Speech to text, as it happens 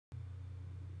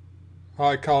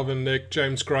Hi Calvin, Nick,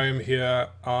 James Graham here.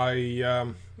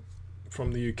 From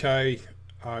the UK.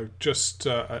 I'm just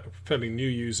a fairly new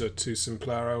user to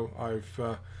Simplero.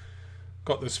 I've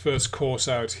got this first course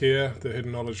out here, The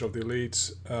Hidden Knowledge of the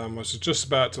Elite. I was just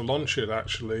about to launch it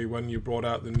actually when you brought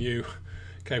out the new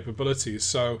capabilities.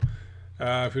 So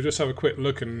if we just have a quick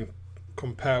look and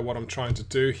compare what I'm trying to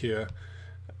do here.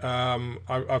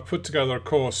 I've put together a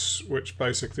course which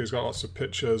basically has got lots of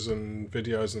pictures and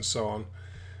videos and so on.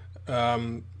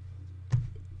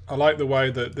 I like the way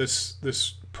that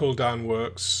this pull down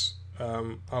works.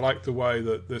 I like the way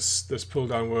that this pull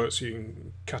down works. You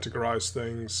can categorize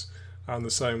things, and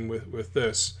the same with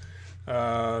this.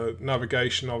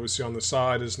 Navigation obviously on the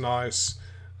side is nice,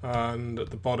 and at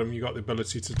the bottom you got the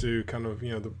ability to do kind of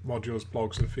the modules,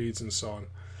 blogs, and feeds and so on.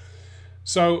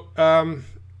 So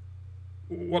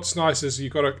what's nice is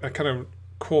you've got a kind of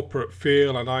corporate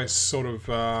feel, a nice sort of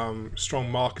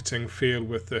strong marketing feel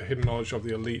with the hidden knowledge of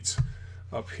the elite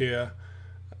up here.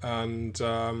 And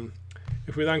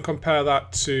if we then compare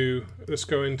that to, let's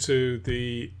go into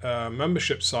the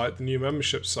membership site, the new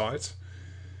membership site.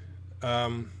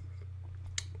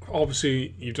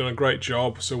 Obviously you've done a great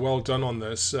job, so well done on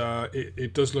this.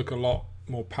 It does look a lot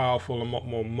more powerful, a lot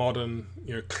more modern,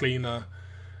 cleaner.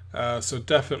 So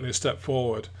definitely a step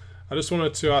forward. I just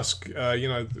wanted to ask,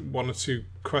 one or two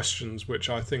questions, which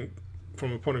I think,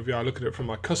 from a point of view, I look at it from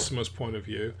my customer's point of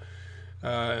view,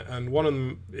 and one of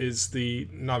them is the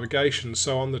navigation.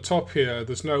 So on the top here,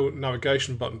 there's no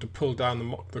navigation button to pull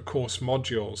down the course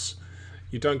modules.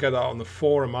 You don't get that on the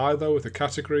forum either with the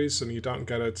categories, and you don't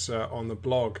get it on the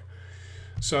blog.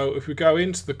 So if we go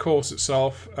into the course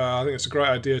itself, I think it's a great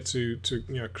idea to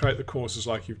create the courses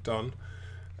like you've done.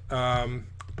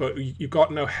 But you've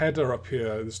got no header up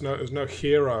here. There's no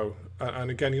hero, and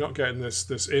again, you're not getting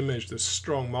this image, this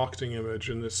strong marketing image,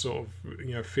 and this sort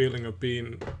of feeling of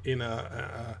being in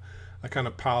a kind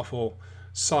of powerful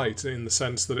site, in the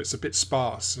sense that it's a bit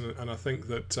sparse. And I think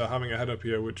that having a header up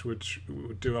here, which would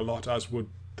do a lot, as would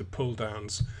the pull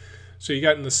downs. So you're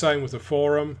getting the same with the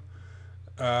forum.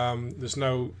 There's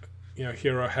no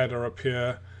hero header up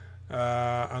here,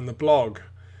 and the blog.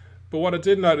 But what I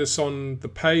did notice on the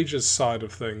pages side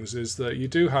of things is that you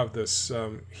do have this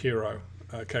hero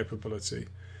capability.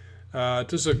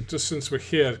 Just since we're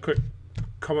here, quick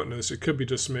comment on this. It could be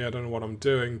just me. I don't know what I'm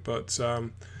doing, but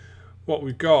what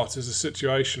we've got is a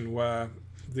situation where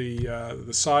the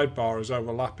sidebar is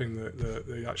overlapping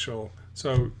the actual.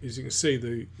 So as you can see,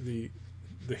 the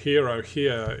hero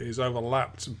here is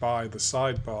overlapped by the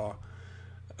sidebar.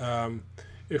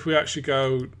 If we actually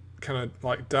go kind of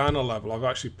like down a level, I've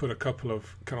actually put a couple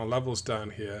of kind of levels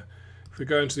down here. If we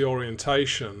go into the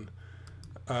orientation,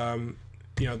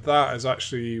 that is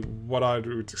actually what I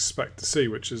would expect to see,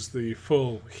 which is the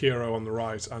full hero on the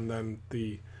right, and then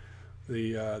the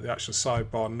actual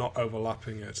sidebar not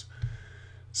overlapping it.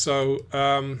 So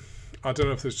I don't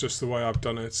know if it's just the way I've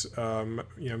done it.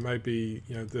 Maybe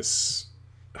this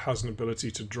has an ability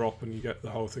to drop and you get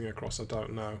the whole thing across. I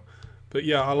don't know. But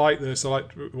yeah, I like this. I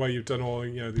like the way you've done all,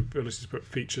 the ability to put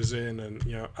features in and,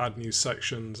 add new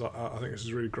sections. I think this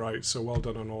is really great. So well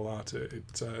done on all that.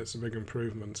 It's a big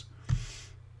improvement.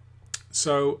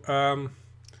 So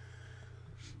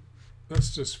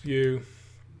let's just view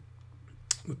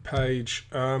the page.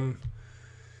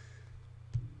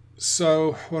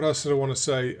 So what else did I want to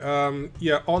say?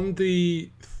 On the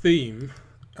theme,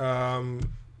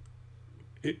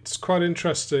 it's quite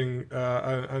interesting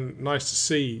and nice to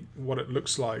see what it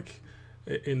looks like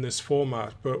in this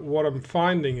format. But what I'm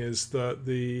finding is that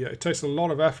it takes a lot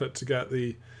of effort to get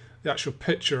the actual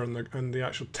picture and the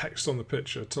actual text on the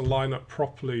picture to line up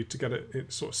properly, to get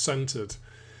it sort of centered.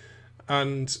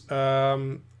 And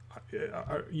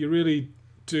you really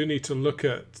do need to look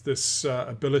at this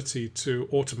ability to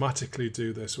automatically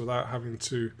do this without having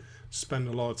to spend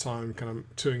a lot of time kind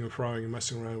of toing and froing and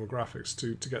messing around with graphics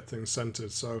to get things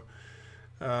centered. So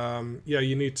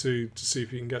you need to see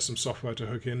if you can get some software to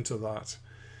hook into that.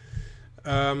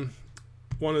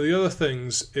 One of the other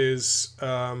things is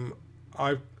on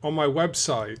my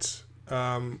website,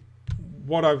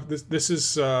 this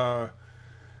is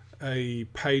a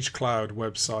page cloud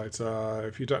website.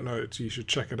 If you don't know it, you should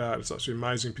check it out. It's actually an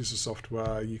amazing piece of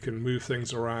software. You can move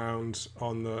things around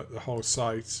on the whole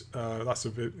site. That's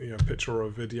a picture or a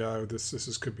video.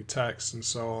 This could be text and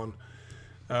so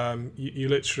on. You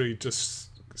literally just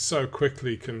so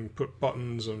quickly can put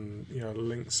buttons and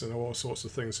links and all sorts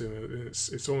of things in it.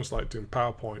 It's almost like doing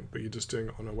PowerPoint, but you're just doing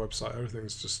it on a website.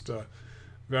 Everything's just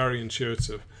very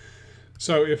intuitive.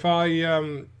 So if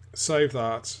I save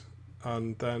that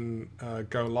and then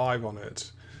go live on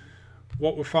it,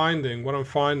 what I'm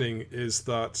finding is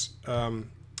that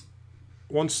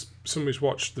once somebody's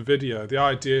watched the video, the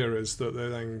idea is that they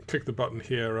then click the button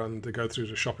here and they go through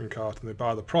the shopping cart and they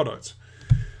buy the product.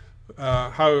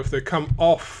 However, if they come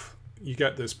off, you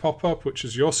get this pop-up, which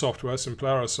is your software,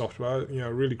 Simplera software.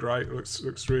 Really great.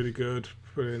 Looks really good.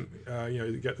 Put in,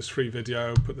 you get this free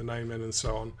video, put the name in, and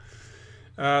so on.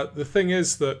 The thing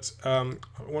is that I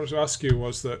wanted to ask you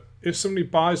was that if somebody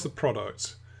buys the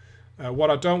product, what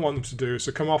I don't want them to do is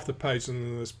to come off the page and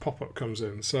then this pop-up comes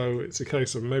in. So it's a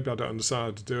case of, maybe I don't understand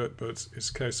how to do it, but it's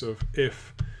a case of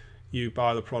if you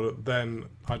buy the product, then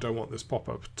I don't want this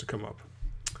pop-up to come up.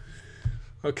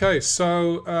 Okay,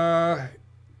 so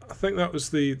I think that was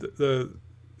the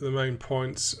main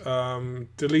points.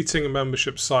 Deleting a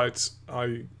membership site,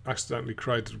 I accidentally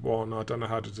created one. I don't know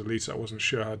how to delete it. I wasn't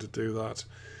sure how to do that.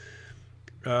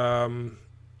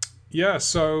 Yeah,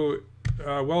 so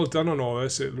well done on all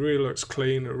this. It really looks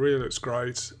clean. It really looks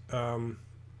great.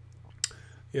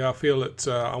 Yeah, I feel that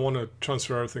I want to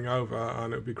transfer everything over,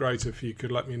 and it would be great if you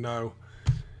could let me know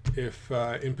if,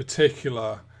 in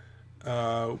particular,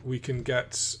 we can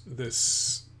get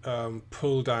this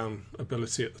pull down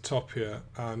ability at the top here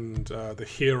and the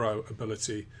hero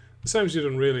ability, the same as you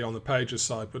done really on the pages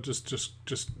side, but just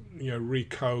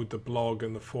recode the blog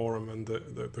and the forum and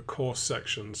the course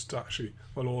sections to actually,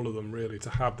 well, all of them really, to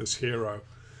have this hero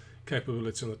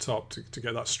capability on the top to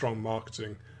get that strong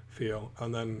marketing feel.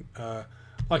 And then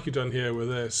like you've done here with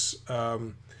this,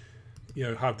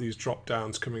 have these drop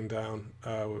downs coming down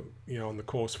on the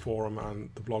course forum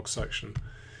and the blog section.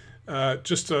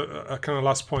 Just a kind of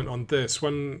last point on this,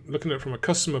 when looking at it from a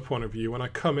customer point of view, when I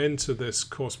come into this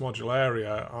course module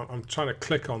area, I'm trying to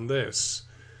click on this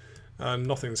and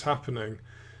nothing's happening.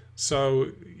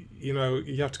 So you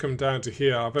have to come down to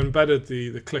here. I've embedded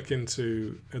the click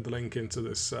into the link into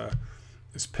this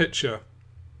this picture,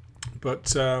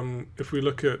 but if we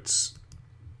look at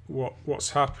what's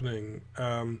happening,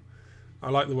 I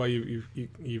like the way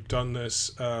you've done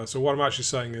this. So what I'm actually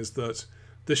saying is that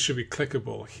this should be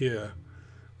clickable here.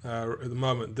 At the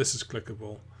moment, this is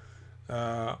clickable.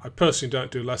 I personally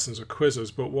don't do lessons or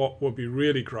quizzes, but what would be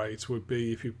really great would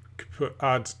be if you could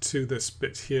add to this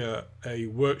bit here a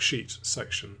worksheet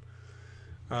section.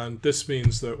 And this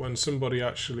means that when somebody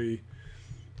actually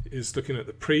is looking at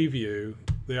the preview,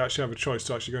 they actually have a choice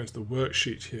to actually go into the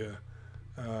worksheet here,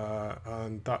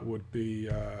 and that would be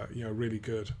really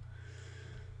good.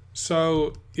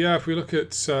 So yeah, if we look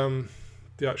at the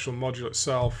actual module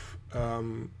itself,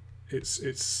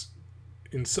 it's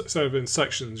instead of in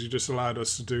sections, you just allowed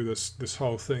us to do this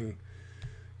whole thing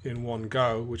in one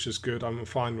go, which is good. I'm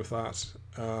fine with that.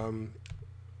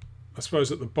 I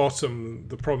suppose at the bottom,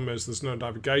 the problem is there's no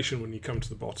navigation when you come to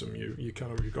the bottom.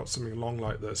 You've got something long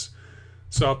like this.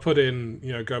 So I'll put in,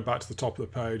 go back to the top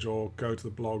of the page or go to the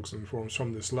blogs and forums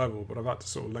from this level, but I've had to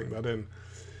sort of link that in.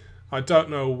 I don't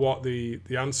know what the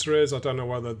answer is. I don't know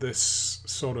whether this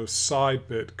sort of side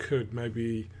bit could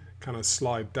maybe kind of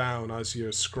slide down as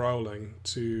you're scrolling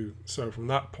so from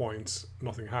that point,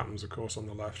 nothing happens, of course, on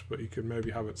the left, but you could maybe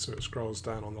have it so it scrolls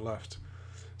down on the left.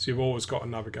 So you've always got a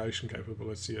navigation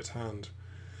capability at hand.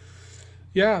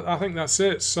 Yeah, I think that's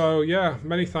it. So yeah,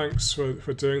 many thanks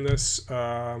for doing this.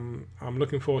 I'm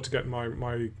looking forward to getting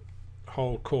my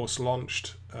whole course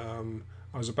launched.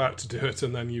 I was about to do it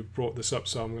and then you brought this up,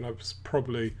 so I'm going to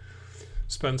probably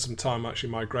spend some time actually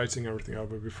migrating everything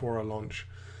over before I launch.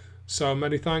 So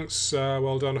many thanks,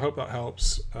 well done, I hope that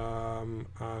helps,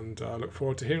 and I look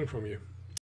forward to hearing from you.